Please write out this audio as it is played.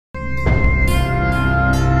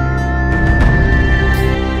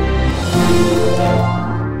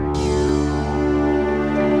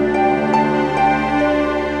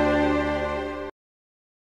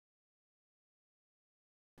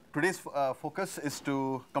Today's focus is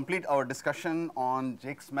to complete our discussion on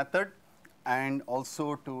Jake's method and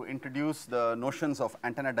also to introduce the notions of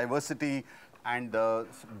antenna diversity and the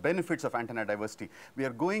benefits of antenna diversity. We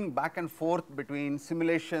are going back and forth between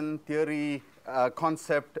simulation, theory,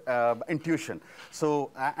 concept, intuition.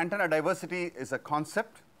 So, antenna diversity is a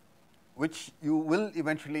concept which you will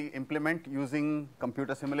eventually implement using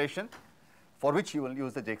computer simulation, for which you will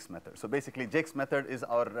use the Jake's method. So, basically Jake's method is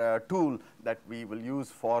our tool that we will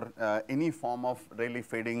use for any form of Rayleigh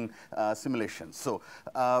fading simulation. So,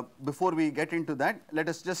 before we get into that, let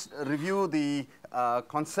us just review the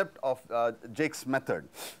concept of Jake's method.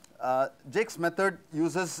 Jake's method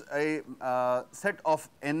uses a set of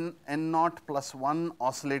n0 plus 1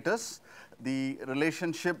 oscillators. The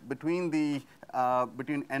relationship between the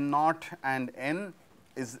between n0 and n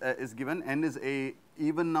is given. N is a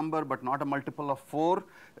even number but not a multiple of 4.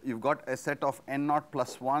 You've got a set of n0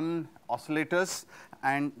 plus 1 oscillators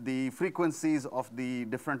and the frequencies of the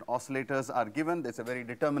different oscillators are given. There's a very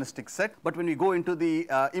deterministic set. But when we go into the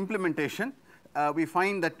implementation, we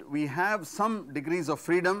find that we have some degrees of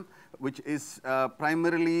freedom which is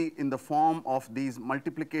primarily in the form of these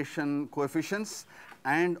multiplication coefficients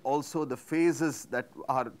and also the phases that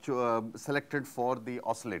are selected for the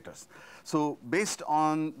oscillators. So, based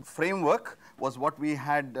on framework was what we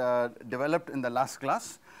had developed in the last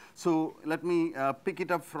class. So, let me pick it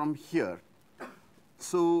up from here.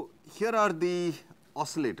 So, here are the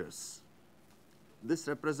oscillators. This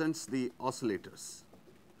represents the oscillators.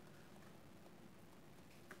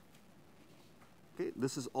 Okay,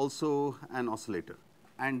 this is also an oscillator.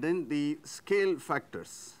 And then the scale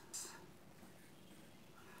factors.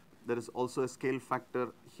 There is also a scale factor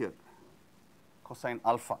here, cosine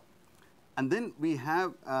alpha. And then we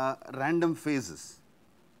have random phases.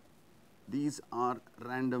 These are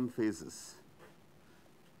random phases.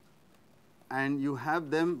 And you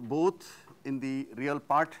have them both in the real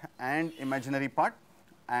part and imaginary part.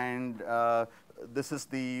 And this is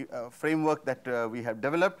the framework that we have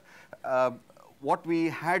developed. What we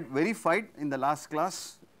had verified in the last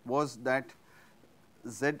class was that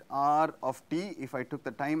ZR of t, if I took the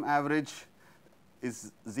time average,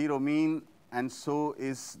 is 0 mean, and so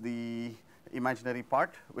is the imaginary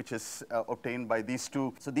part, which is obtained by these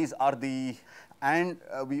two. So, these are the, and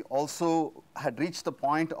we also had reached the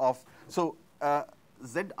point of, so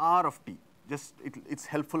ZR of t, just it's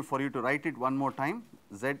helpful for you to write it one more time.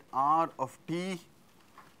 ZR of t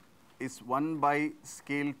is 1 by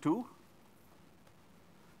scale 2.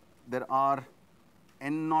 There are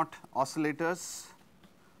n0 oscillators,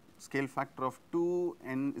 scale factor of 2,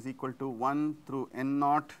 n is equal to 1 through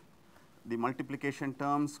n0, the multiplication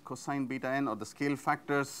terms cosine beta n or the scale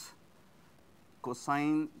factors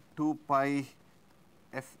cosine 2 pi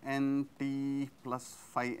fn t plus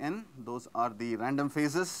phi n, those are the random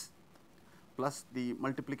phases, plus the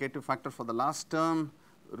multiplicative factor for the last term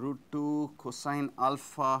root 2 cosine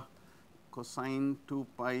alpha cosine 2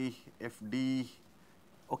 pi fd.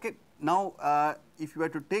 Okay. Now, if you were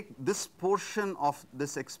to take this portion of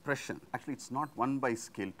this expression, actually it's not 1 by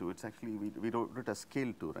scale 2, it's actually we wrote it as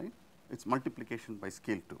scale 2, right? It's multiplication by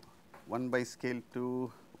scale 2, 1 by scale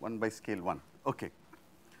 2, 1 by scale 1. Okay.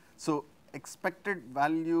 So, expected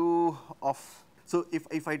value of, so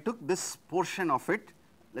if I took this portion of it,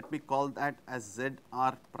 let me call that as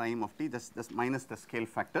ZR prime of t, this minus the scale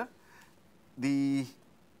factor. The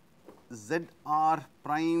ZR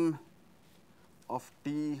prime of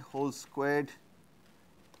t whole squared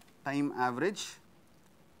time average,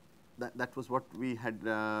 that was what we had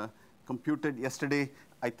computed yesterday.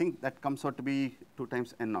 I think that comes out to be 2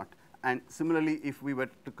 times n0. And similarly, if we were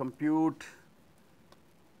to compute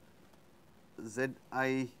Zi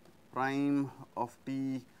prime of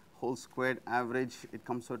t whole squared average, it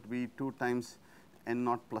comes out to be 2 times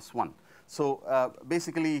n0 plus 1. So,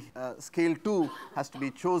 basically scale 2 has to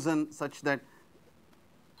be chosen such that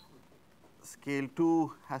scale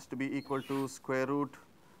 2 has to be equal to square root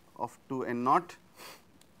of 2 n0.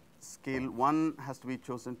 Scale 1 has to be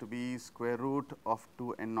chosen to be square root of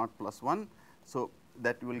 2 n0 plus 1. So,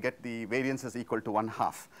 that you will get the variances equal to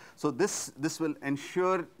 1/2. So, this will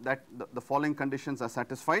ensure that the following conditions are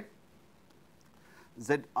satisfied.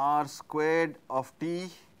 ZR squared of t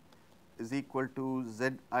is equal to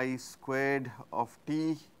Zi squared of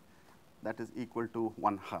t, that is equal to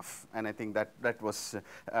 1/2, and I think that was,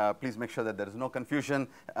 please make sure that there is no confusion,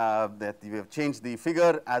 that we have changed the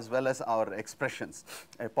figure as well as our expressions.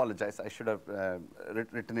 I apologize, I should have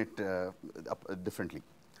written it differently.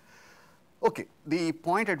 Okay, the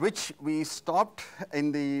point at which we stopped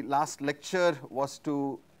in the last lecture was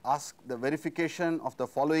to ask the verification of the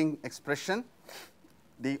following expression.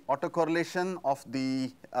 the autocorrelation of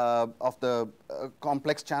the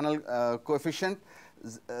complex channel coefficient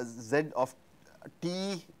z of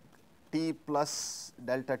t plus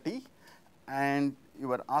delta t, and you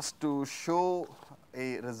were asked to show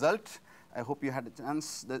a result. I hope you had a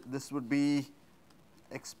chance. This would be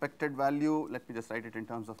expected value. Let me just write it in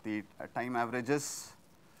terms of the time averages.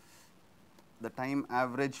 The time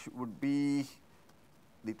average would be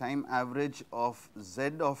the time average of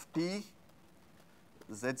z of t,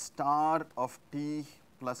 z star of t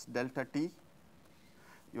plus delta t.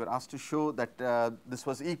 You are asked to show that this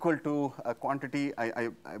was equal to a quantity. I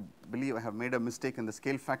believe I have made a mistake in the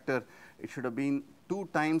scale factor. It should have been 2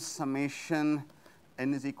 times summation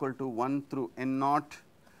n is equal to 1 through n naught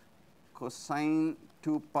cosine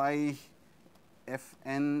 2 pi f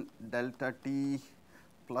n delta t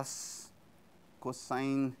plus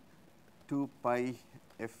cosine 2 pi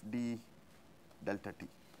f d delta t.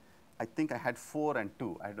 I think I had 4 and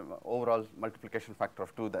 2. I had an overall multiplication factor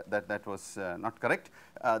of 2. That was not correct.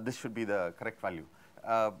 This should be the correct value.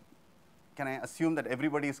 Can I assume that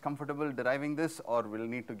everybody is comfortable deriving this, or will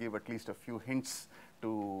need to give at least a few hints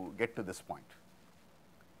to get to this point?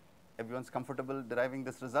 Everyone's comfortable deriving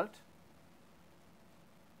this result?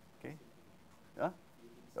 Okay. Yeah?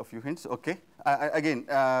 A few hints. Okay. Again,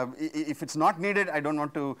 if it's not needed, I don't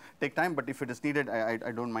want to take time, but if it is needed,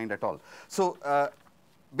 I don't mind at all. So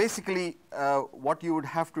basically, what you would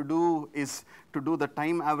have to do is to do the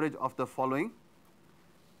time average of the following: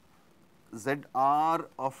 ZR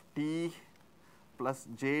of t plus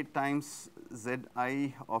j times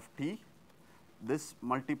Zi of t, this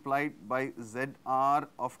multiplied by ZR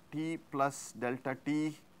of t plus delta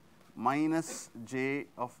t minus j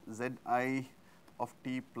of Zi of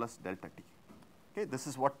t plus delta t. Okay, this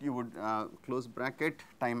is what you would close bracket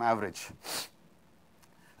time average.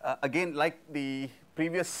 Again, like the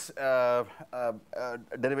previous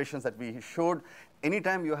derivations that we showed,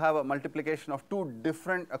 anytime you have a multiplication of two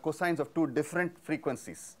different cosines of two different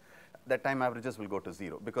frequencies, the time averages will go to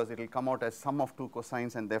 0, because it will come out as sum of two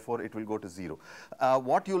cosines, and therefore it will go to 0.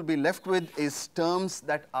 What you will be left with is terms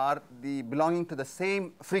that are belonging to the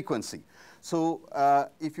same frequency. So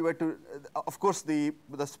if you were to, of course,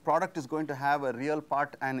 this product is going to have a real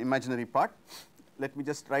part and imaginary part. Let me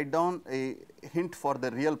just write down a hint for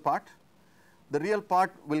the real part. The real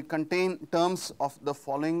part will contain terms of the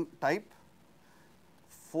following type: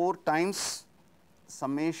 4 times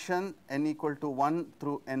summation n equal to 1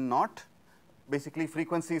 through n naught, basically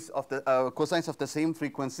frequencies of the cosines of the same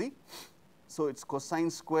frequency. So it's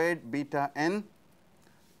cosine squared beta n,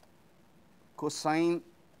 cosine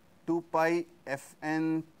 2 pi f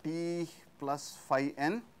n t plus phi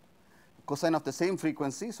n, cosine of the same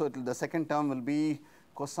frequency. So the second term will be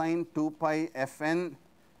cosine 2 pi f n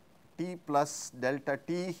t plus delta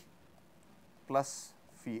t plus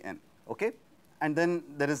phi n. Okay? And then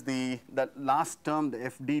there is the last term, the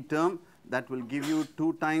fd term, that will give you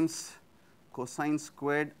 2 times cosine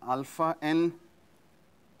squared alpha n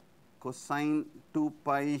cosine 2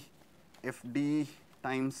 pi fd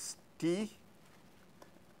times t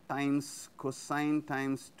times cosine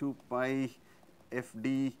times 2 pi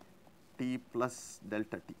fd t plus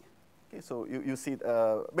delta t. Okay, so you see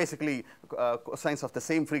basically cosines of the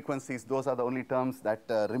same frequencies, those are the only terms that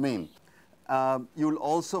remain. You will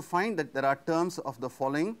also find that there are terms of the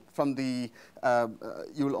following from the,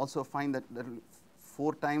 you will also find that there will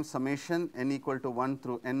 4 times summation n equal to 1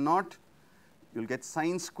 through n naught. You will get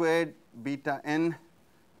sine squared beta n,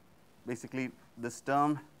 basically this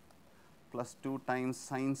term, plus 2 times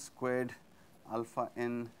sine squared alpha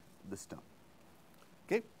n, this term.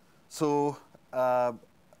 Okay. So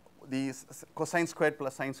these cosine squared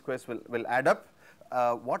plus sine squares will add up.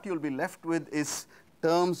 What you will be left with is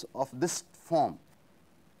terms of this form.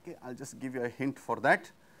 Okay, I'll just give you a hint for that.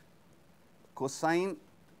 Cosine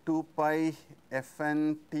 2 pi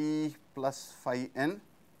fn t plus phi n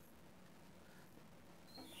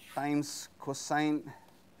times cosine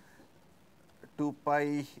 2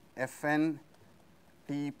 pi fn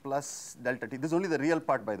t plus delta t. This is only the real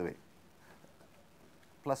part, by the way,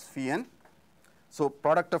 plus phi n. So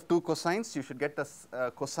product of two cosines, you should get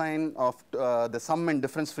the cosine of the sum and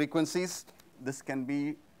difference frequencies. This can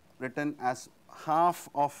be written as half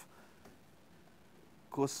of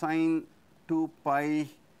cosine 2 pi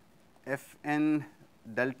fn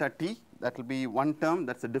delta t. That will be one term,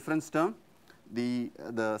 that's the difference term.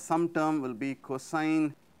 The sum term will be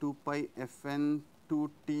cosine 2 pi fn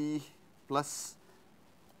 2t plus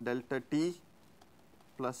delta t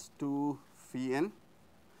plus 2 phi n.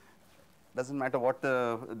 Doesn't matter what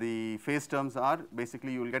the phase terms are,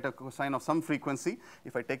 basically you will get a cosine of some frequency.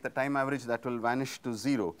 If I take the time average, that will vanish to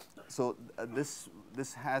 0. So this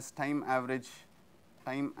this has time average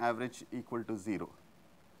equal to 0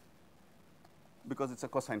 because it's a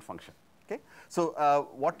cosine function. Okay. So,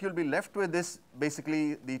 what you'll be left with is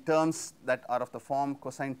basically the terms that are of the form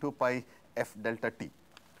cosine 2 pi f delta t.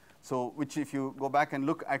 So, which if you go back and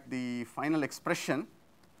look at the final expression,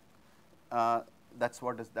 that's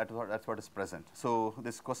what is present. So,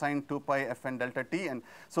 this cosine 2 pi f n delta t, and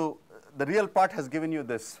so the real part has given you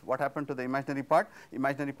this. What happened to the imaginary part?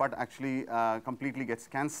 Imaginary part actually completely gets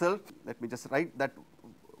cancelled. Let me just write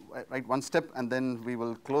one step and then we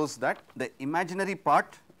will close that. The imaginary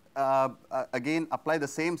part, again apply the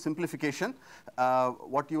same simplification.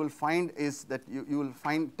 What you will find is that you will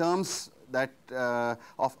find terms that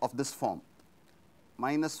of this form,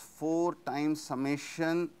 minus 4 times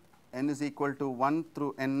summation n is equal to 1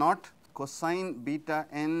 through n naught cosine beta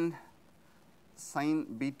n sin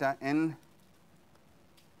beta n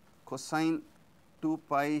cosine 2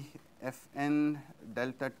 pi f n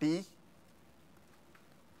delta t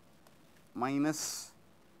minus,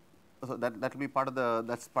 so that will be part of the,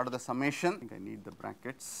 that's part of the summation. I think I need the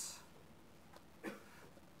brackets.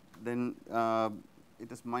 Then it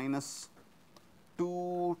is minus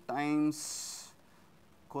 2 times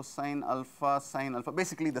cosine alpha sin alpha.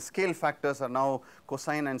 Basically, the scale factors are now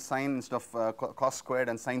cosine and sine instead of cos squared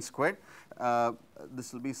and sine squared.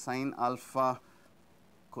 This will be sin alpha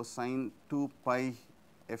cosine 2 pi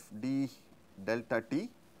f d delta t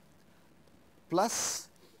plus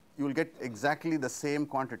you will get exactly the same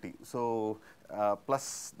quantity. So,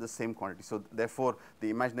 plus the same quantity. So, therefore, the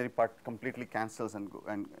imaginary part completely cancels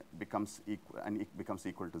and becomes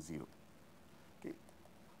equal to 0. Okay.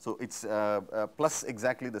 So, it is plus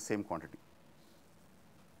exactly the same quantity.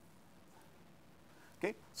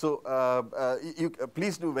 Okay. So,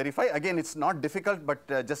 please do verify. Again, it is not difficult, but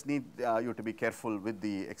just need you to be careful with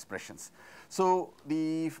the expressions. So,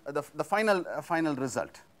 the final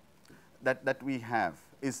result that we have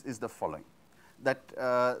is the following, that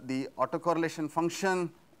the autocorrelation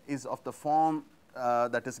function is of the form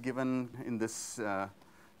that is given in this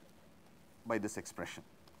by this expression.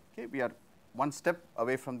 Okay, we are one step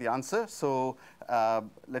away from the answer. So,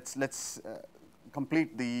 let's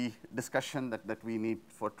complete the discussion that we need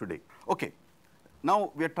for today. Okay.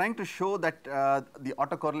 Now, we are trying to show that the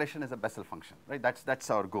autocorrelation is a Bessel function, right?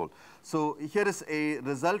 That's our goal. So, here is a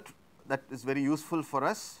result that is very useful for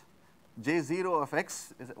us. J0 of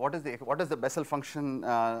x is what is the Bessel function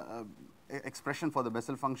expression for the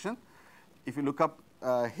Bessel function. If you look up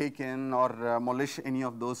Heiken or Molish, any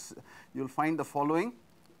of those, you will find the following: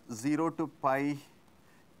 0 to pi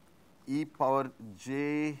e power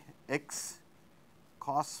j x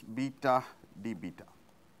cos beta d beta.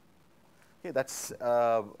 Okay, that's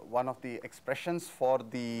one of the expressions for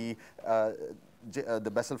the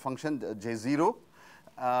Bessel function J0.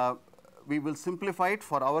 We will simplify it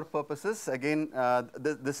for our purposes. Again,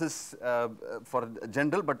 this is for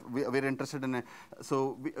general, but we are interested in it.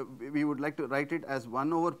 So, we would like to write it as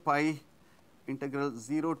 1 over pi integral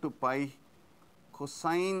 0 to pi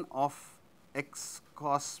cosine of x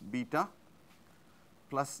cos beta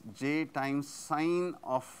plus j times sine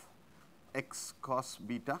of x cos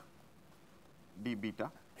beta d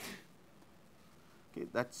beta. Okay,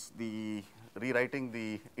 that's the rewriting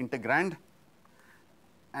the integrand.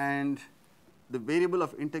 And the variable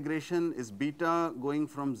of integration is beta going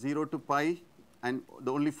from 0 to pi, and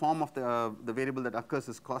the only form of the variable that occurs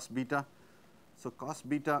is cos beta. So, cos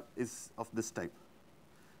beta is of this type.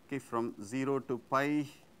 Okay, from 0 to pi,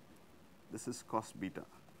 this is cos beta.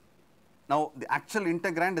 Now, the actual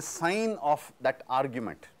integrand is sine of that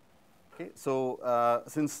argument. Okay, so,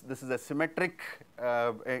 since this is a symmetric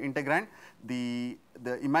integrand, the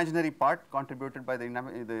imaginary part contributed by the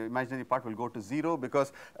imaginary part will go to 0,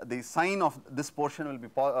 because the sine of this portion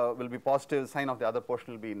will be positive, sine of the other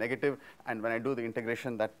portion will be negative, and when I do the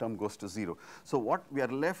integration, that term goes to 0. So, what we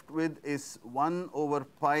are left with is 1 over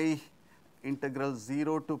pi integral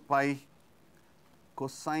 0 to pi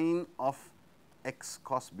cosine of x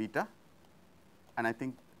cos beta, and I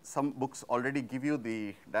think some books already give you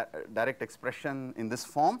the direct expression in this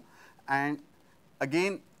form. And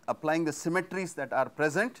again, applying the symmetries that are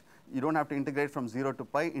present, you do not have to integrate from 0 to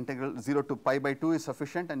pi. Integral 0 to pi by 2 is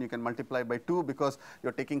sufficient, and you can multiply by 2 because you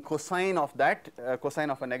are taking cosine of that, cosine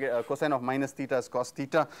of minus theta is cos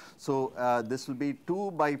theta. So, this will be 2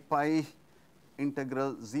 by pi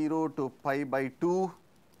integral 0 to pi by 2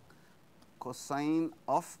 cosine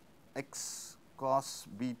of x cos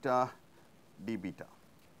beta d beta.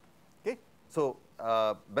 Okay. So,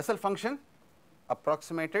 Bessel function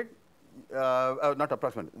approximated, not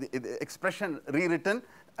approximated, the expression rewritten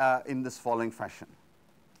in this following fashion.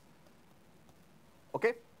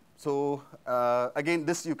 Okay. So, again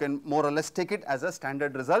this you can more or less take it as a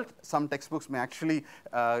standard result. Some textbooks may actually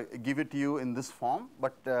give it to you in this form,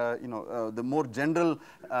 but you know the more general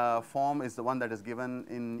form is the one that is given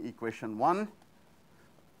in equation 1.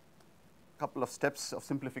 Couple of steps of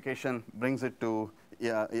simplification brings it to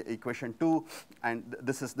equation 2, and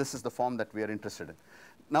this is the form that we are interested in.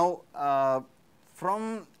 Now,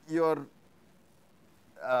 from your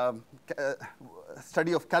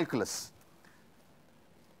study of calculus,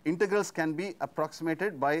 integrals can be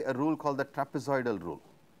approximated by a rule called the trapezoidal rule.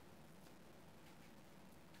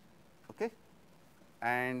 Okay,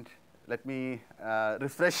 and let me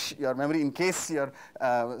refresh your memory in case you're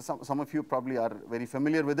some of you probably are very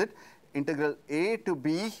familiar with it. Integral a to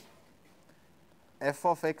b f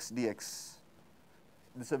of x dx.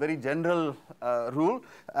 This is a very general rule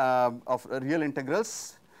of real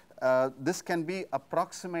integrals. This can be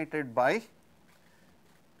approximated by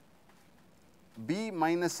b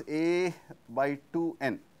minus a by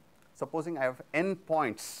 2n. Supposing I have n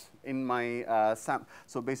points in my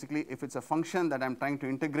so basically if it's a function that I'm trying to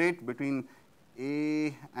integrate between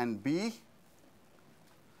a and b,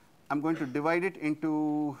 I'm going to divide it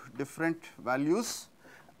into different values,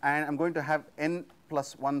 and I'm going to have n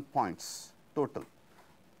plus 1 points total,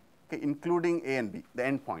 okay, including a and b, the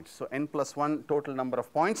n points. So, n plus 1 total number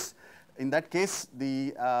of points. In that case,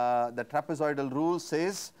 the trapezoidal rule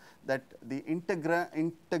says that the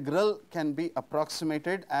integral can be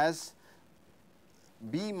approximated as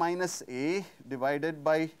b minus a divided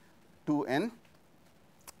by 2n.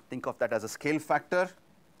 Think of that as a scale factor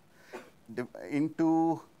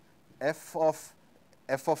into f of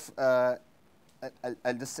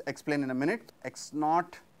I'll just explain in a minute, x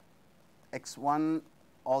naught, x1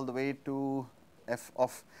 all the way to f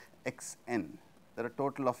of xn. There are a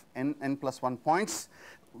total of n plus 1 points,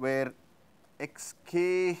 where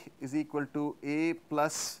xk is equal to a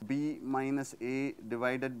plus b minus a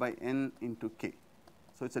divided by n into k.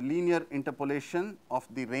 So, it is a linear interpolation of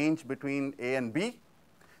the range between a and b,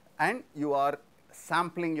 and you are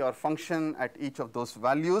sampling your function at each of those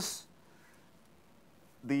values.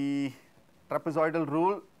 The trapezoidal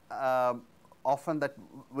rule often that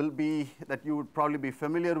you would probably be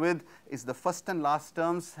familiar with is the first and last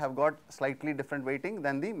terms have got slightly different weighting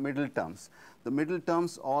than the middle terms. The middle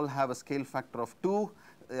terms all have a scale factor of 2.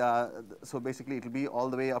 So, basically it will be all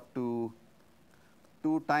the way up to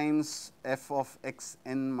 2 times f of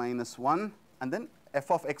xn minus 1, and then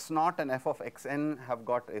f of x naught and f of xn have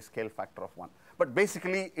got a scale factor of 1. But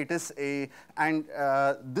basically it is a, and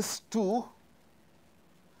this 2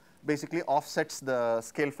 basically offsets the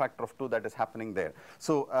scale factor of 2 that is happening there.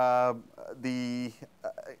 So, the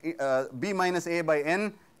b minus a by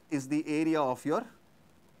n is the area of your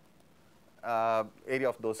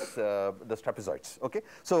those trapezoids. Okay.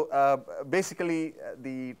 So, basically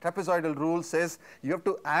the trapezoidal rule says you have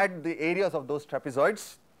to add the areas of those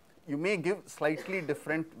trapezoids. You may give slightly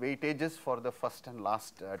different weightages for the first and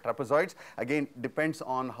last trapezoids. Again, depends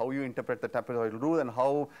on how you interpret the trapezoidal rule and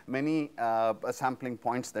how many sampling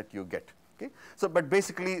points that you get. Okay. So, but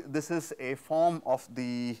basically this is a form of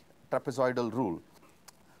the trapezoidal rule.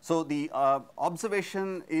 So, the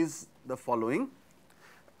observation is the following,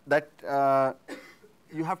 that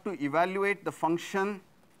you have to evaluate the function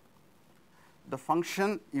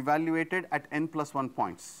evaluated at n plus 1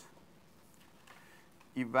 points.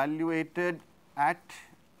 Evaluated at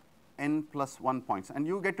n plus 1 points, and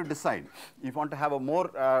you get to decide. If you want to have a more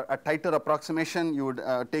a tighter approximation, you would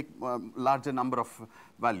take larger number of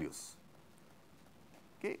values.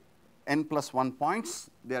 Okay, n plus 1 points,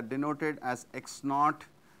 they are denoted as x naught,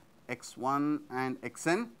 x1 and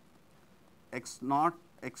xn. X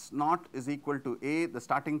naught is equal to a, the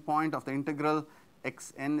starting point of the integral,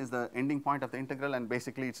 xn is the ending point of the integral, and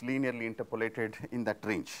basically it's linearly interpolated in that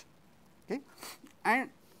range. Okay. And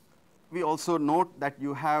we also note that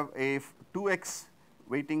you have a 2x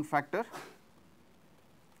weighting factor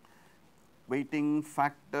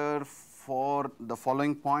for the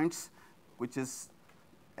following points, which is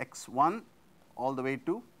x1 all the way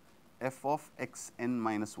to f of xn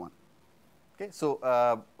minus 1. Okay. So,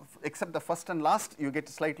 except the first and last, you get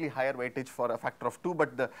slightly higher weightage for a factor of 2,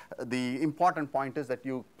 but the important point is that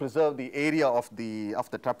you preserve the area of the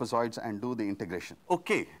trapezoids and do the integration.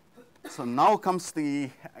 Okay. So, now comes the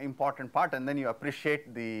important part, and then you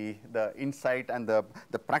appreciate the insight and the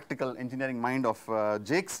practical engineering mind of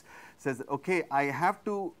Jacques. Says, okay, I have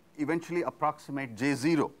to eventually approximate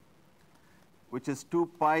J0, which is 2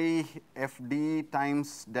 pi fd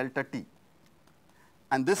times delta t,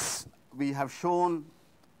 and this we have shown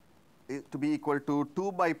to be equal to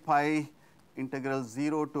 2 by pi integral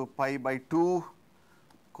 0 to pi by 2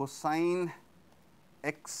 cosine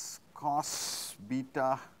x cos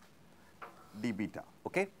beta d beta.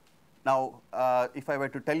 Okay. Now, if I were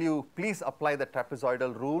to tell you, please apply the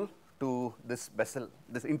trapezoidal rule to this Bessel,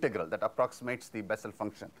 this integral that approximates the Bessel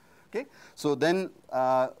function. Okay. So, then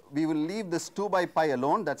we will leave this 2 by pi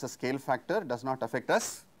alone, that is a scale factor, does not affect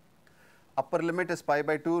us. Upper limit is pi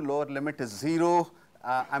by 2, lower limit is 0.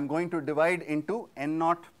 I am going to divide into n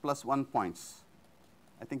naught plus 1 points.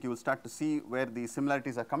 I think you will start to see where the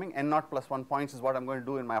similarities are coming. N naught plus 1 points is what I am going to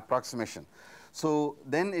do in my approximation. So,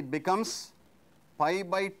 then it becomes pi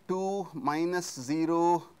by 2 minus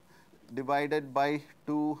 0 divided by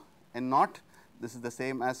 2 n naught. This is the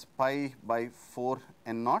same as pi by 4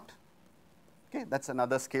 n naught. Okay, that is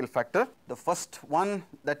another scale factor. The first one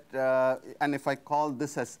that, and if I call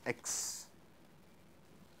this as x,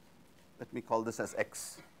 let me call this as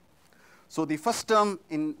x. So, the first term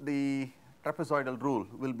in the trapezoidal rule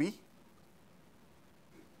will be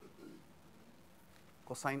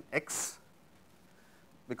cosine x,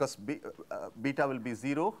 because beta will be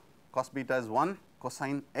 0, cos beta is 1,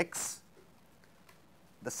 cosine x.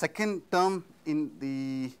 The second term in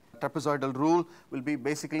the trapezoidal rule will be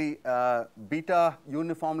basically beta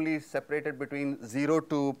uniformly separated between 0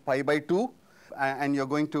 to pi by 2, and you are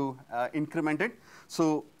going to increment it.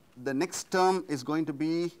 So, the next term is going to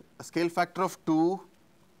be a scale factor of 2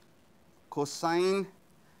 cosine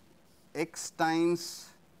x times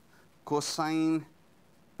cosine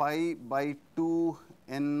pi by 2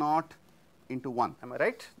 n naught into 1. Am I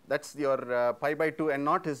right? That is your pi by 2 n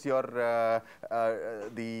naught is your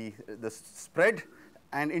the spread,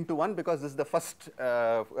 and into 1 because this is the first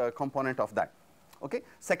component of that. Okay.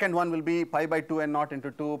 Second one will be pi by 2 n naught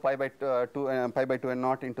into 2, pi by 2 n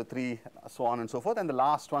naught into 3, so on and so forth, and the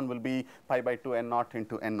last one will be pi by 2 n naught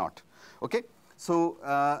into n naught. Okay. So,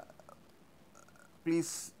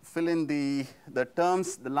 please fill in the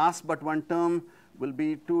terms. The last but one term will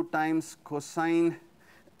be 2 times cosine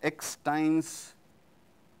x times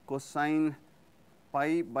cosine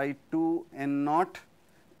pi by 2 n naught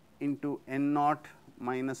into n naught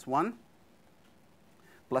minus 1,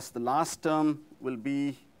 plus the last term will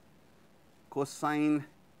be cosine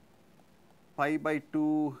pi by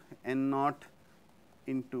 2 n naught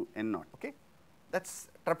into n naught. Okay. That is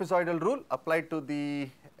trapezoidal rule applied to the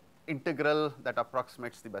integral that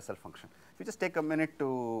approximates the Bessel function. If you just take a minute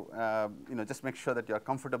to just make sure that you are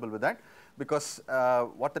comfortable with that, because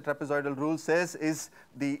what the trapezoidal rule says is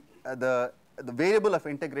the variable of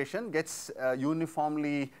integration gets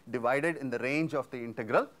uniformly divided in the range of the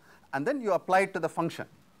integral, and then you apply it to the function,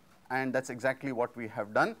 and that is exactly what we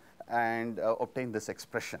have done and obtained this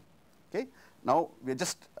expression. Okay. Now, we are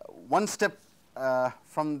just one step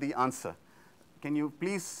from the answer. Can you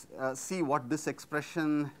please see what this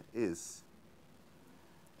expression is?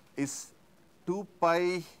 Is 2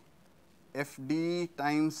 pi f d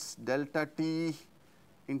times delta t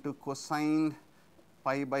into cosine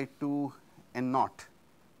pi by 2 n naught.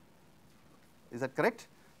 Is that correct?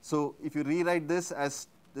 So, if you rewrite this as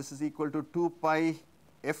this is equal to 2 pi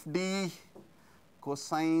f d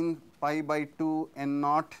cosine pi by 2 n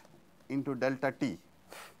naught into delta t,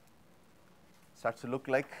 starts to look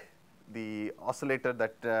like the oscillator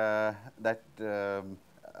that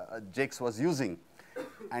Jacques was using.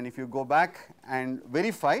 And if you go back and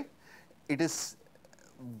verify, it is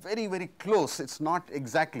very, very close, it is not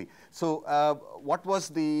exactly. So, what was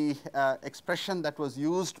the expression that was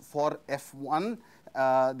used for F1,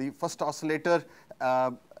 the first oscillator?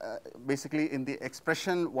 Basically, in the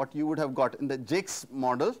expression, what you would have got in the Jacques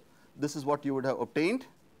model, this is what you would have obtained.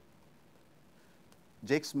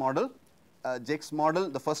 Jacques model,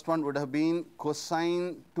 the first one would have been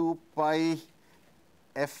cosine 2 pi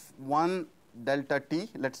f1 delta t.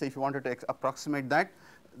 Let us say if you wanted to approximate that,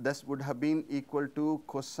 this would have been equal to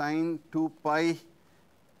cosine 2 pi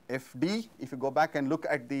f d. If you go back and look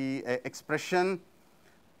at the expression,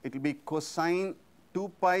 it will be cosine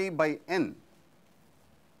 2 pi by n.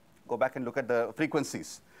 Go back and look at the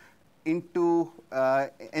frequencies, into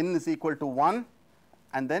n is equal to 1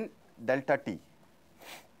 and then delta t.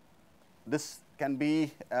 This can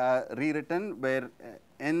be rewritten where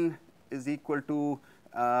n is equal to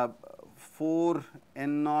 4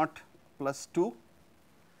 n naught plus 2.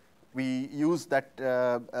 We use that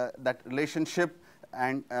relationship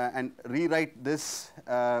and rewrite this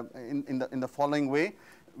in the following way.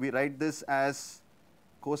 We write this as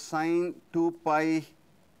cosine 2 pi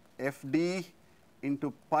f d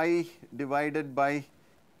into pi divided by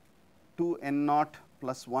 2 n naught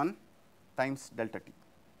plus 1 times delta t.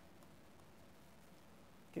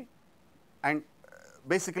 Okay. And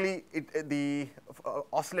basically the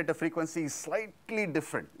oscillator frequency is slightly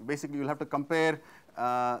different. Basically you will have to compare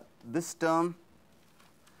this term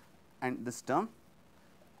and this term,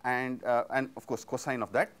 and of course cosine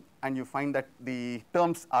of that, and you find that the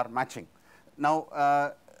terms are matching. Now,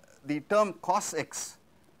 the term cos x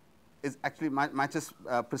is actually matches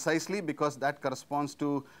precisely because that corresponds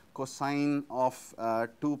to cosine of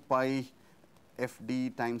 2 pi f d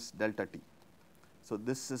times delta t. So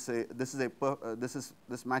this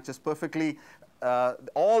matches perfectly.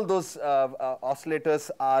 All those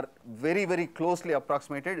oscillators are very closely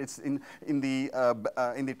approximated. It's in the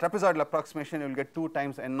trapezoidal approximation, you will get 2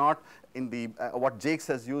 times n naught. In the what Jakes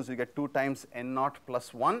has used, you get 2 times n naught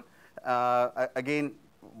plus 1. Again,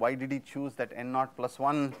 why did he choose that n naught plus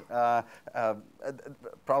 1?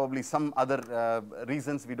 Probably some other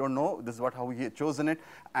reasons we don't know. This is how he had chosen it,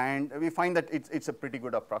 and we find that it's a pretty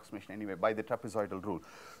good approximation anyway by the trapezoidal rule.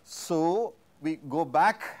 So we go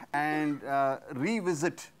back and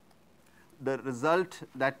revisit the result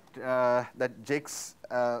that that Jakes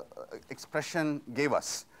expression gave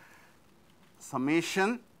us.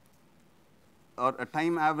 Summation or a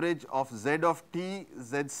time average of z of t,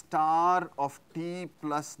 z star of t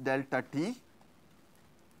plus delta t,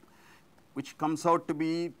 which comes out to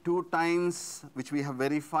be 2 times, which we have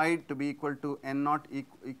verified to be equal to n naught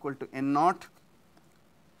equal to n naught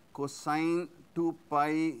cosine 2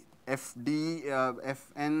 pi f d f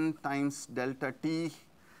n times delta t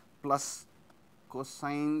plus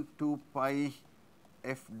cosine 2 pi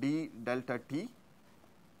f d delta t,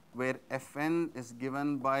 where f n is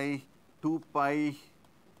given by 2 pi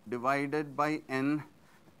divided by n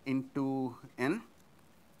into n.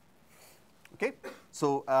 Okay.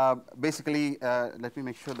 So, basically let me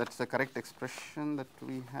make sure that is the correct expression that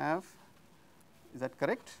we have. Is that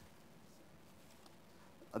correct?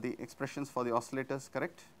 Are the expressions for the oscillators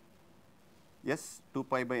correct? Yes, 2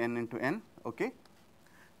 pi by n into n. Okay.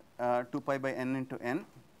 2 pi by n into n.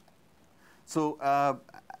 So,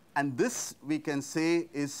 and this we can say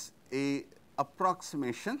is a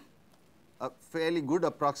approximation, a fairly good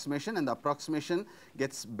approximation, and the approximation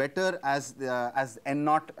gets better as n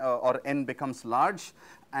naught or n becomes large,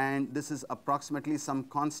 and this is approximately some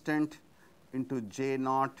constant into j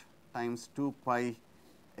naught times 2 pi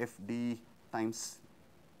f d times,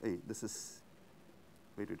 this is,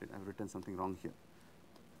 wait, I have written something wrong here.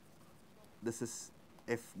 This is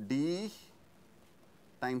f d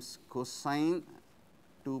times cosine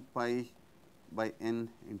 2 pi by n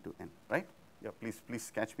into n, right? Yeah,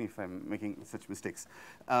 please catch me if I am making such mistakes.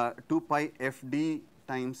 2 pi f d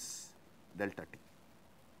times delta t.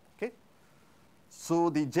 Okay.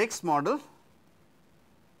 So the Jakes model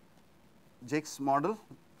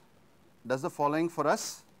does the following for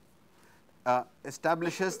us.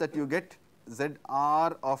 Establishes that you get z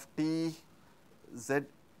r of t,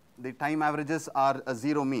 the time averages are a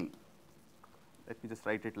 0 mean. Let me just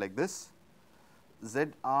write it like this.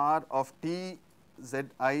 Z r of t, z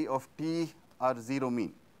I of t are 0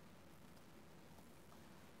 mean.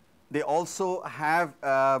 They also have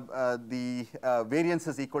the variance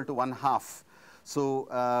is equal to 1/2. So,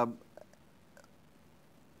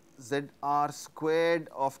 z r squared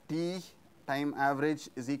of t time average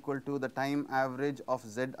is equal to the time average of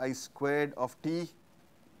z I squared of t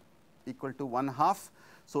equal to 1/2.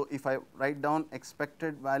 So, if I write down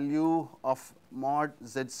expected value of mod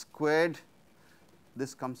z squared,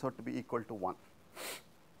 this comes out to be equal to 1.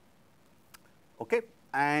 Okay.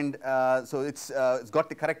 And so it's got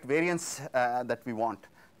the correct variance that we want.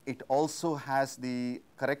 It also has the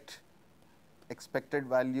correct expected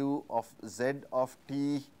value of z of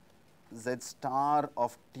t, z star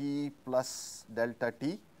of t plus delta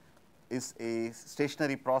t is a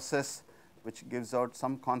stationary process which gives out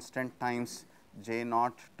some constant times j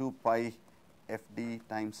naught 2 pi f d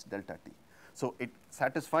times delta t. So it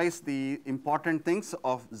satisfies the important things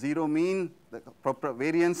of 0 mean, the proper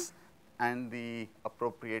variance, and the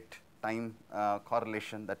appropriate time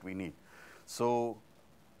correlation that we need. So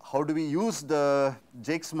how do we use the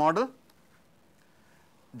Jakes model?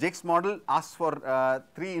 Jakes model asks for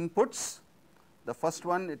 3 inputs. The first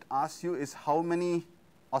one it asks you is how many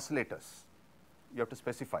oscillators you have to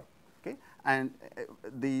specify. Okay. And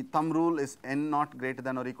the thumb rule is n naught greater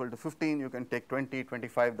than or equal to 15, you can take 20,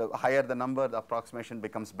 25, the higher the number, the approximation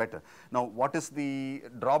becomes better. Now, what is the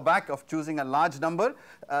drawback of choosing a large number?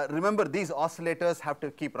 Remember, these oscillators have to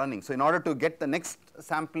keep running. So, in order to get the next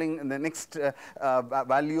sampling and the next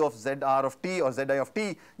value of z r of t or z I of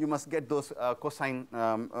t, you must get those cosine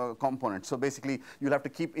components. So, basically you will have to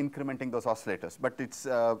keep incrementing those oscillators, but it's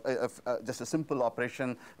just a simple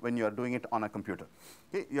operation when you are doing it on a computer.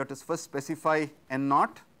 Okay. You have to first specify n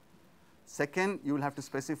naught. Second, you will have to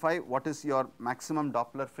specify what is your maximum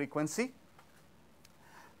Doppler frequency,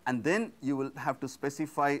 and then you will have to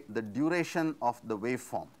specify the duration of the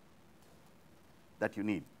waveform. that you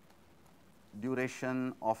need,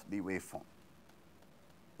 duration of the waveform.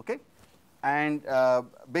 Okay? And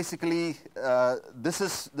basically, this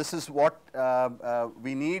is what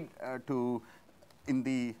we need to in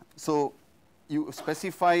the, so you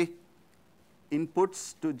specify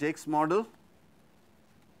inputs to Jake's model.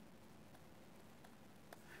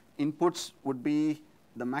 Inputs would be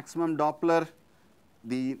the maximum Doppler,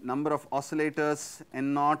 the number of oscillators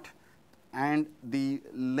N naught, and the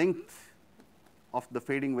length of the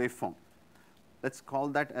fading waveform. Let's call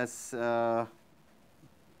that as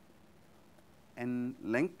N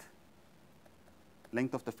length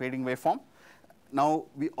of the fading waveform. Now,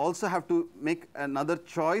 we also have to make another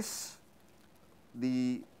choice,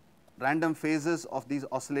 the random phases of these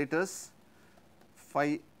oscillators,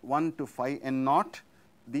 phi 1 to phi N naught.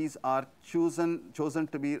 These are chosen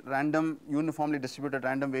to be random, uniformly distributed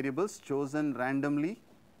random variables, chosen randomly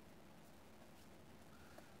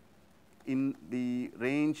in the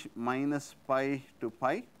range minus pi to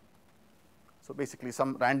pi. So, basically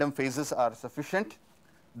some random phases are sufficient.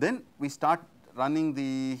 Then we start running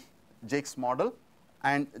the Jake's model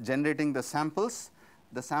and generating the samples.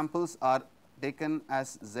 The samples are taken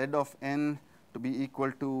as Z of n to be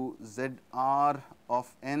equal to ZR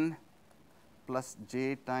of n plus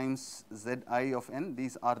j times Zi of n.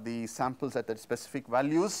 These are the samples at the specific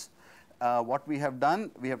values. What we have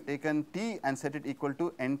done, we have taken t and set it equal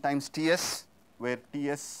to n times ts, where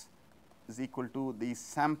ts is equal to the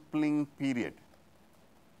sampling period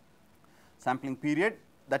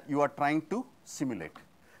that you are trying to simulate.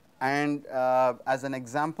 And as an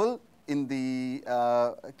example, in the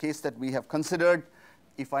case that we have considered,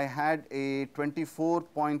 if I had a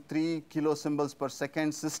 24.3 kilosymbols per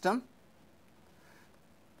second system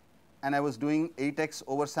and I was doing 8x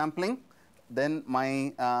oversampling, then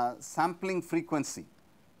my sampling frequency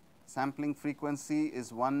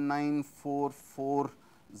is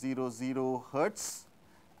 194400 hertz,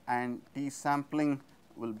 and T sampling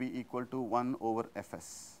will be equal to 1 over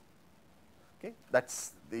Fs. Okay,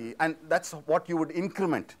 that's what you would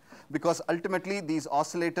increment, because ultimately these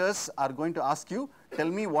oscillators are going to ask you, tell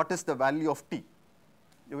me what is the value of T.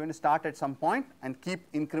 You're going to start at some point and keep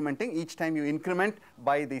incrementing. Each time you increment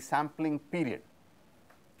by the sampling period.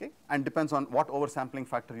 Okay, and depends on what oversampling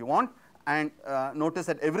factor you want. And notice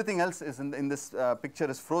that everything else is in this picture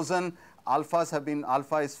is frozen. Alpha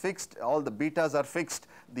is fixed, all the betas are fixed,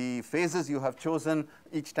 the phases you have chosen,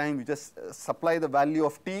 each time you just supply the value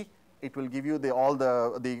of T, it will give you all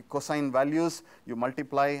the cosine values, you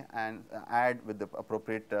multiply and add with the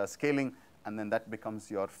appropriate scaling, and then that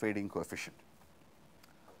becomes your fading coefficient.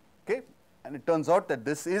 Okay. And it turns out that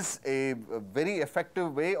this is a very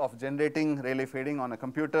effective way of generating Rayleigh fading on a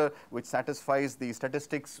computer, which satisfies the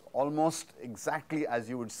statistics almost exactly as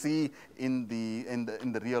you would see in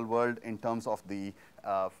the real world in terms of the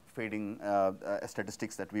fading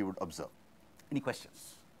statistics that we would observe. Any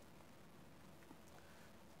questions?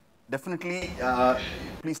 Definitely,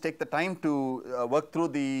 please take the time to work through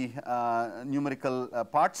the numerical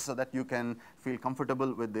parts so that you can feel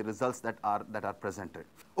comfortable with the results that are presented.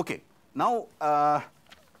 Okay. Now,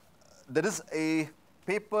 there is a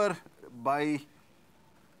paper by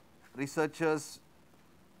researchers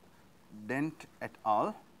Dent et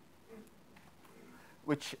al.,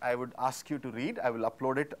 which I would ask you to read. I will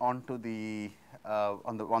upload it onto the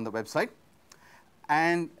on the website,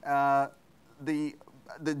 and the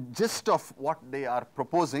gist of what they are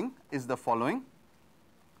proposing is the following.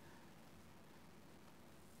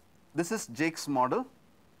 This is Jake's model.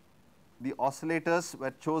 The oscillators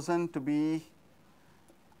were chosen to be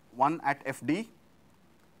one at Fd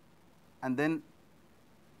and then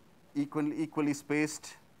equally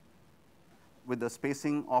spaced with the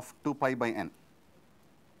spacing of 2 pi by n,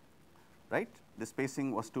 right? The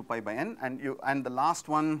spacing was 2 pi by n, and the last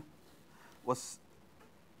one was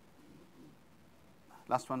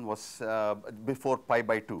before pi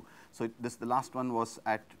by 2. So the last one was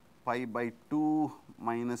at pi by 2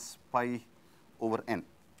 minus pi over n.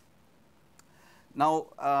 Now,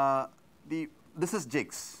 this is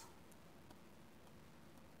Jake's.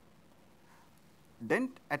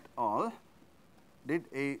 Dent et al. Did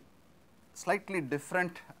a slightly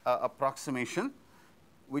different approximation,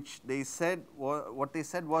 which they said what they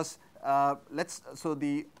said was so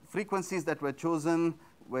the frequencies that were chosen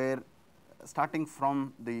were starting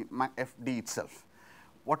from the Fd itself.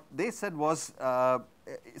 What they said was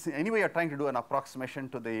anyway you're trying to do an approximation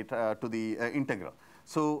to the integral.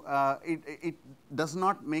 So it does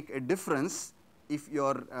not make a difference if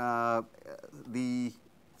your the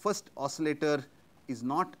first oscillator is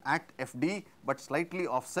not at Fd but slightly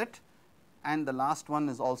offset, and the last one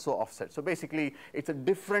is also offset. So basically, it's a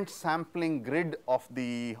different sampling grid of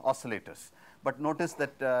the oscillators. But notice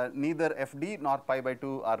that neither FD nor pi by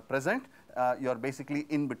 2 are present. You are basically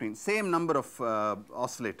in between, same number of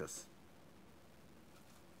oscillators.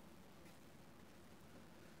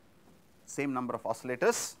 Same number of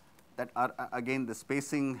oscillators that are again the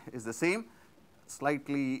spacing is the same,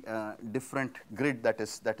 slightly different grid that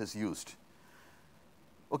is used.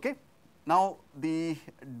 Okay. Now the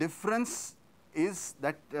difference is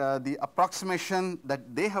that the approximation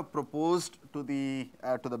that they have proposed to the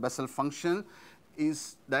Bessel function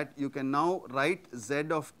is that you can now write z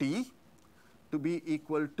of t to be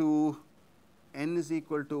equal to n is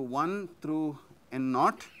equal to 1 through n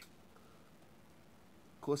naught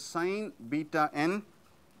cosine beta n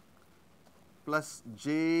plus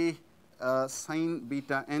j sine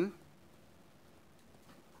beta n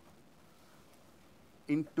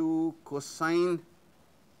into cosine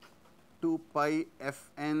 2 pi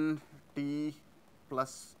f n t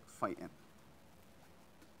plus phi n.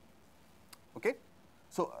 Okay.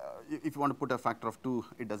 So if you want to put a factor of 2,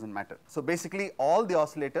 it does not matter. So basically, all the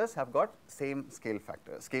oscillators have got same scale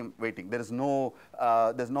factor, same weighting. There is no,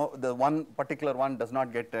 the one particular one does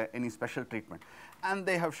not get any special treatment. And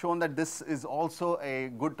they have shown that this is also a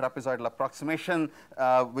good trapezoidal approximation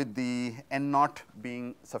with the n naught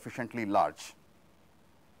being sufficiently large.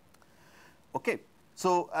 Okay.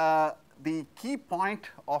 So the key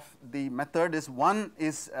point of the method is, one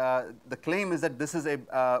is the claim is that this is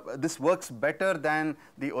this works better than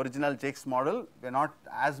the original Jake's model. We are not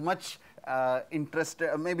as much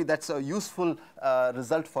interested, maybe that is a useful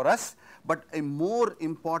result for us, but a more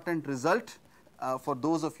important result for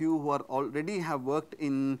those of you who are already have worked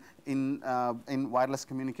in wireless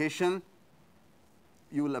communication,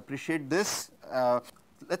 you will appreciate this.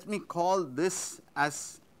 Let me call this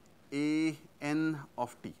as a n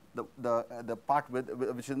of t, the part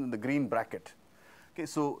which is in the green bracket. Okay,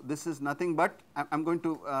 so this is nothing but I'm going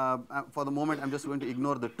to for the moment I'm just going to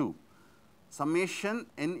ignore the 2. Summation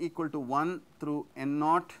n equal to 1 through n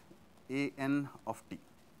naught a n of t.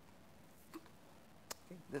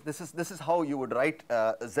 Okay. This is how you would write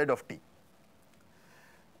z of t.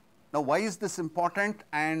 Now, why is this important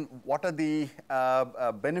and what are the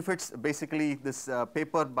benefits? Basically, this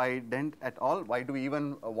paper by Dent et al., why do we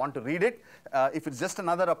even want to read it? If it's just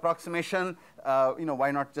another approximation,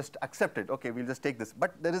 why not just accept it? Okay, we'll just take this.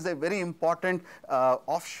 But there is a very important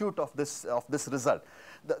offshoot of this result.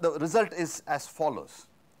 The result is as follows.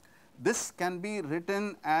 This can be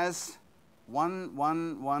written as 1,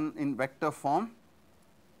 1, 1 in vector form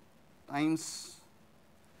times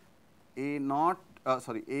a naught.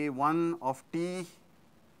 A1 of t,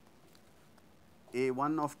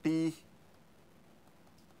 A1 of t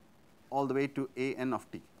all the way to an of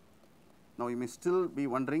t. Now, you may still be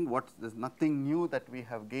wondering there's nothing new that we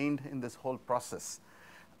have gained in this whole process.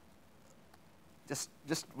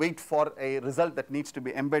 Just wait for a result that needs to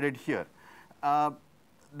be embedded here.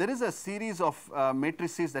 There is a series of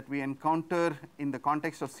matrices that we encounter in the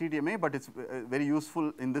context of CDMA, but it's very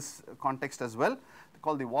useful in this context as well,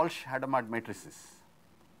 called the Walsh-Hadamard matrices.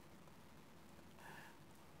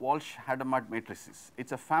 Walsh-Hadamard matrices.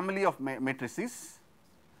 It's a family of matrices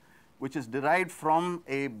which is derived from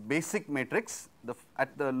a basic matrix.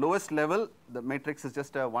 At the lowest level, the matrix is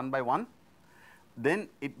just a 1 by 1. Then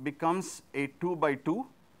it becomes a 2 by 2.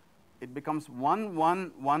 It becomes 1,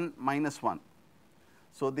 1, 1, minus 1.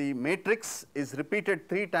 So the matrix is repeated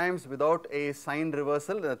 3 times without a sign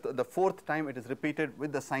reversal. The 4th time it is repeated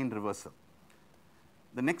with the sign reversal.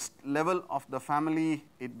 The next level of the family,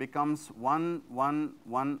 it becomes 1, 1,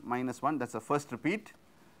 1, minus 1. That's the first repeat.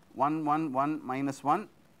 1, 1, 1, minus 1,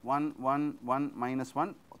 1, 1, 1, minus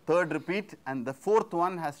 1. Third repeat, and the 4th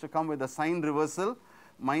one has to come with a sign reversal,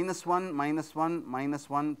 minus 1, minus 1, minus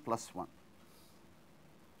 1, plus 1.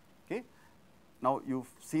 Okay. Now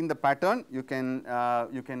you've seen the pattern. You can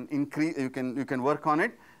increase. You can work on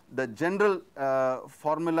it. The general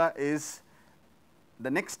formula is the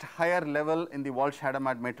next higher level in the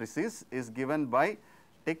Walsh-Hadamard matrices is given by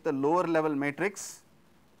take the lower level matrix,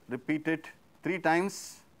 repeat it 3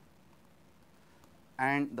 times,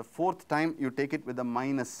 and the 4th time you take it with a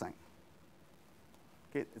minus sign.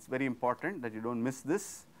 Okay, it's very important that you don't miss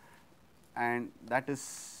this, and that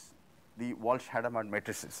is the Walsh-Hadamard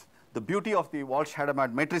matrices. The beauty of the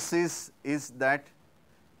Walsh-Hadamard matrices is that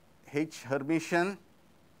H Hermitian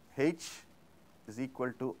H is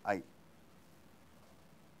equal to I.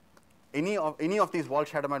 Any of these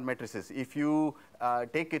Walsh-Hadamard matrices, if you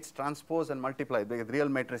take its transpose and multiply, the real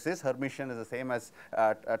matrices, Hermitian is the same as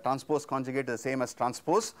transpose conjugate is the same as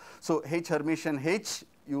transpose. So H Hermitian H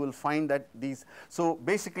you will find that these, so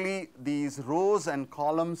basically these rows and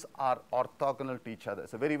columns are orthogonal to each other.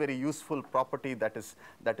 It's a very, very useful property that is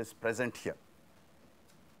present here.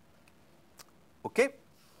 Okay.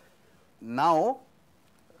 Now,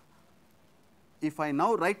 if I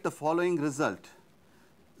now write the following result,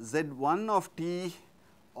 Z1 of t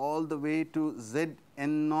all the way to Zn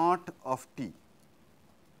naught of t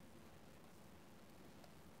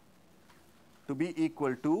to be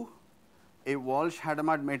equal to a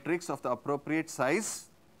Walsh-Hadamard matrix of the appropriate size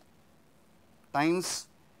times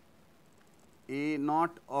A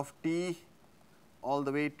naught of t all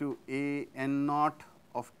the way to A n naught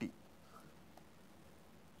of t.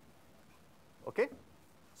 Okay.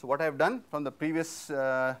 So, what I have done from the previous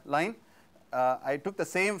line, I took the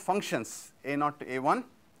same functions A naught to A1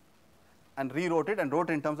 and rewrote it and wrote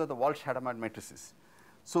in terms of the Walsh-Hadamard matrices.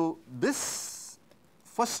 So, this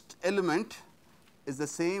first element is the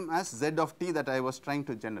same as Z of t that I was trying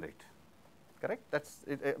to generate, correct? That is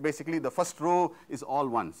it, basically the first row is all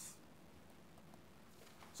ones.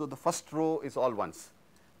 So, the first row is all ones,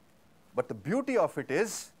 but the beauty of it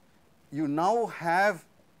is you now have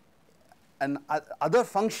other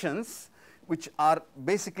functions which are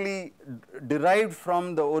basically derived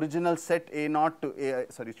from the original set A naught to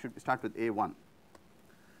A, sorry, it should start with A1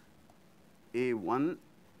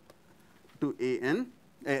 to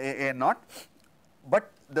A naught.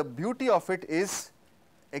 But the beauty of it is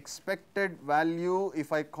expected value,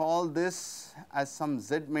 if I call this as some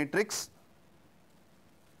Z matrix,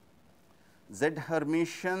 Z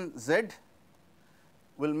Hermitian Z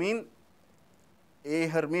will mean A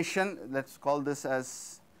Hermitian, let us call this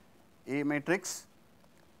as A matrix,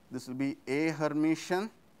 this will be A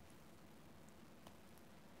Hermitian,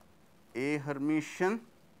 A Hermitian,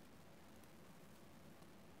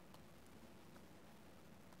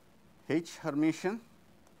 H Hermitian,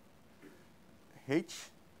 H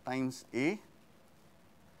times A.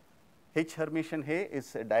 H Hermitian A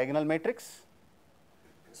is a diagonal matrix.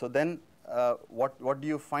 So, then what do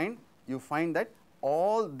you find? You find that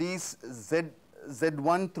all these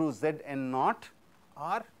Z1 through Zn naught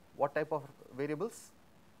are what type of variables?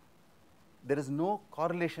 There is no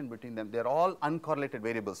correlation between them. They are all uncorrelated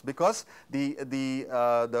variables, because the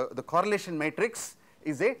correlation matrix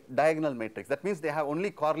is a diagonal matrix. That means they have only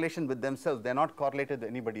correlation with themselves. They are not correlated with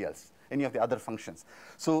anybody else, any of the other functions.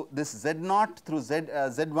 So, this Z naught through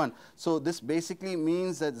Z1. So, this basically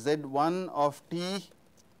means that Z1 of t,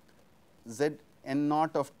 Zn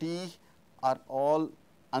naught of t are all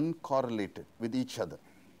uncorrelated with each other.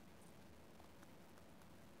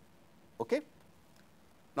 Okay.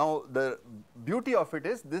 Now, the beauty of it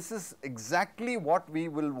is this is exactly what we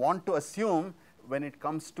will want to assume when it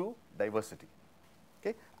comes to diversity.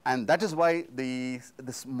 Okay. And that is why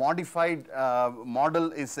this modified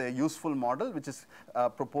model is a useful model, which is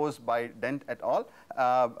proposed by Dent et al.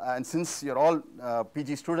 And since you are all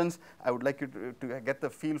PG students, I would like you to get the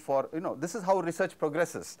feel for, this is how research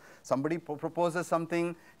progresses. Somebody proposes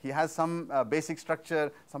something, he has some basic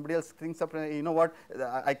structure, somebody else thinks up, what,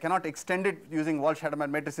 I cannot extend it using Walsh-Hadamard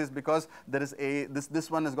matrices because there is this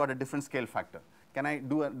one has got a different scale factor. Can I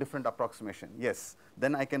do a different approximation? Yes.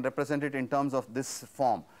 Then I can represent it in terms of this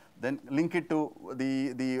form. Then link it to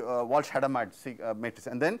the Walsh-Hadamard matrix,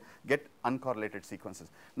 and then get uncorrelated sequences.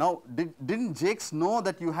 Now, didn't Jakes know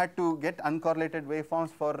that you had to get uncorrelated waveforms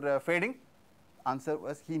for fading? Answer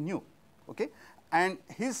was he knew. Okay, and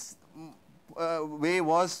his way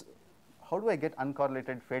was, how do I get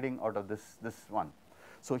uncorrelated fading out of this one?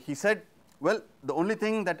 So he said, well, the only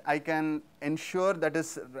thing that I can ensure that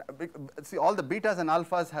is, see, all the betas and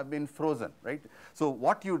alphas have been frozen, right? So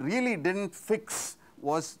what you really didn't fix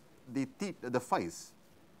was the phis.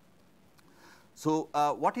 So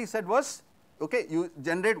what he said was, okay, you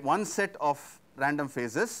generate one set of random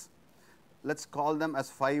phases. Let's call them as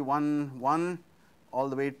phi 1 1 all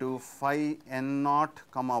the way to phi n naught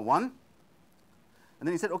comma 1. And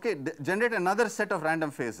then he said, okay, generate another set of random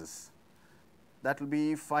phases. That will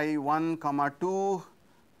be phi 1 comma 2,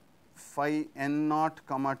 phi n naught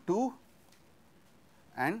comma 2,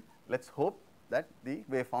 and let's hope that the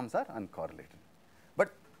waveforms are uncorrelated.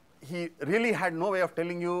 But he really had no way of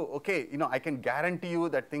telling you, okay, I can guarantee you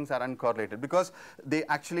that things are uncorrelated, because they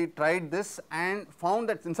actually tried this and found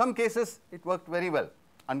that in some cases it worked very well,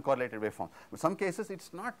 uncorrelated waveform. In some cases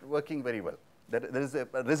it's not working very well. There is a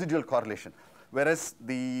residual correlation, whereas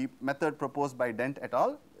the method proposed by Dent et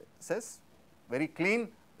al. Says very clean,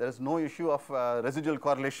 there is no issue of residual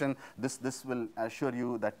correlation. This will assure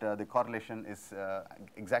you that the correlation is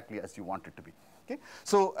exactly as you want it to be. Okay.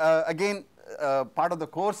 So, again, part of the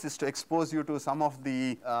course is to expose you to some of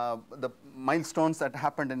the milestones that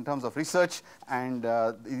happened in terms of research, and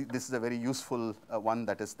this is a very useful one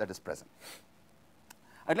that is present.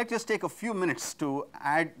 I'd like to just take a few minutes to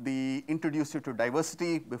introduce you to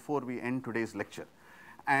diversity before we end today's lecture.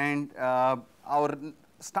 And our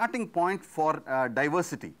starting point for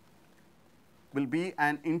diversity will be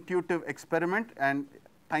an intuitive experiment, and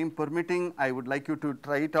time permitting, I would like you to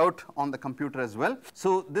try it out on the computer as well.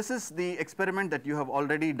 So, this is the experiment that you have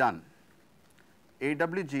already done.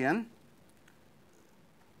 AWGN,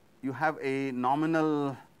 you have a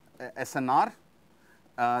nominal SNR,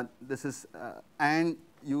 this is and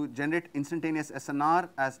you generate instantaneous SNR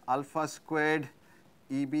as alpha squared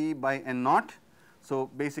EB by N naught. So,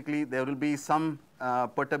 basically there will be some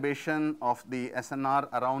perturbation of the SNR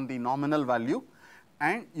around the nominal value,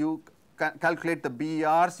 and you calculate the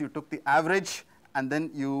BERs, you took the average, and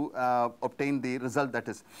then you obtain the result that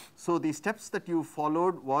is. So, the steps that you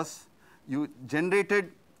followed was you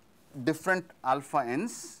generated different alpha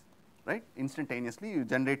n's, right, instantaneously you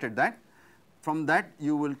generated that. From that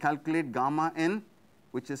you will calculate gamma n,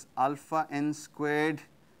 which is alpha n squared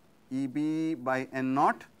EB by N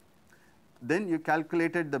naught. Then you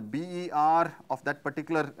calculated the BER of that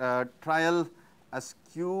particular trial as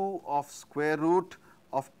Q of square root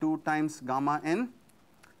of 2 times gamma n,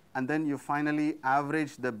 and then you finally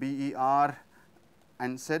average the BER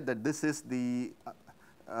and said that this is the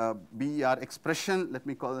BER expression. Let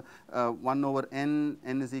me call 1 over n,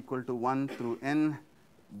 n is equal to 1 through n,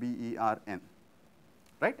 BER n.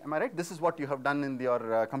 Right? Am I right? This is what you have done in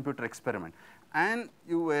your computer experiment, and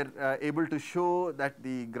you were able to show that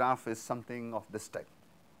the graph is something of this type.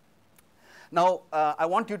 Now, I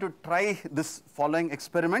want you to try this following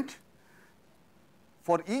experiment.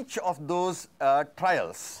 For each of those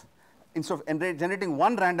trials, instead of generating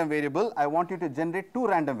one random variable, I want you to generate 2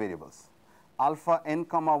 random variables, alpha n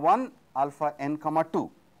comma 1, alpha n comma 2,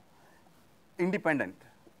 independent,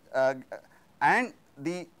 and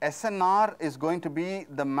the SNR is going to be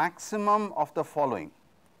the maximum of the following: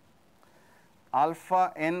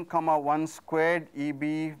 alpha n comma 1 squared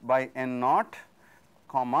EB by N naught,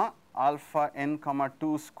 comma alpha n comma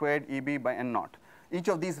 2 squared EB by N naught. Each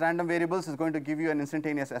of these random variables is going to give you an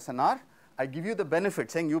instantaneous SNR. I give you the benefit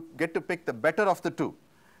saying you get to pick the better of the 2,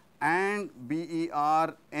 and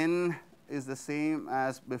BER n is the same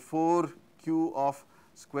as before, Q of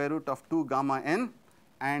square root of 2 gamma n,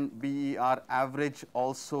 and BER average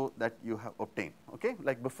also that you have obtained, okay,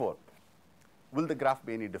 like before. Will the graph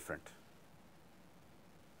be any different?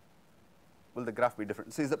 Will the graph be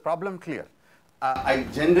different? So, is the problem clear? I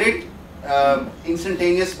generate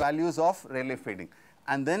instantaneous values of Rayleigh fading,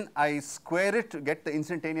 and then I square it to get the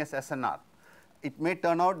instantaneous SNR. It may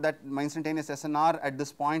turn out that my instantaneous SNR at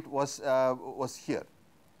this point was here.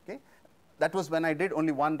 Okay, that was when I did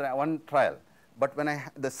only one trial. But when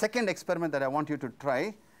the second experiment that I want you to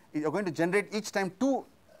try, you're going to generate each time 2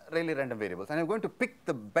 Rayleigh random variables, and I'm going to pick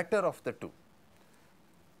the better of the 2.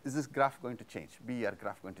 Is this graph going to change? BER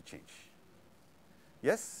graph going to change?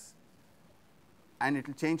 Yes, and it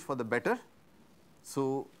will change for the better.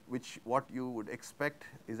 So, what you would expect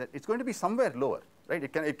is that it's going to be somewhere lower, right?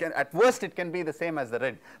 It can at worst it can be the same as the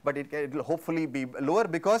red, but it will hopefully be lower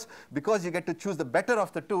because you get to choose the better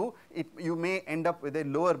of the 2. You may end up with a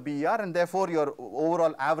lower BER, and therefore your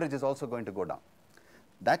overall average is also going to go down.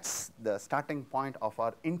 That's the starting point of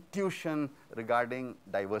our intuition regarding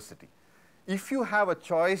diversity. If you have a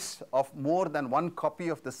choice of more than one copy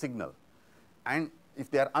of the signal, and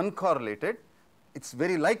if they are uncorrelated, it's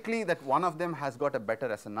very likely that one of them has got a better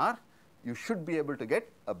SNR. You should be able to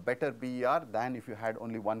get a better BER than if you had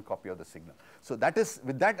only one copy of the signal. So, that is,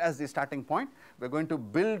 with that as the starting point, we are going to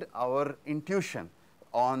build our intuition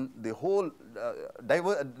on the whole.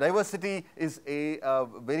 Diversity is a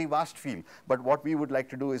very vast field, but what we would like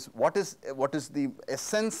to do is what is the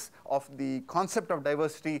essence of the concept of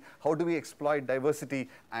diversity, how do we exploit diversity,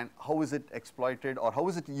 and how is it exploited, or how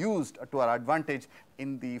is it used to our advantage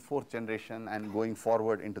in the 4th generation and going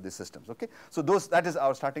forward into the systems. Okay? So, that is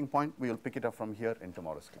our starting point. We will pick it up from here in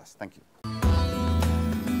tomorrow's class. Thank you.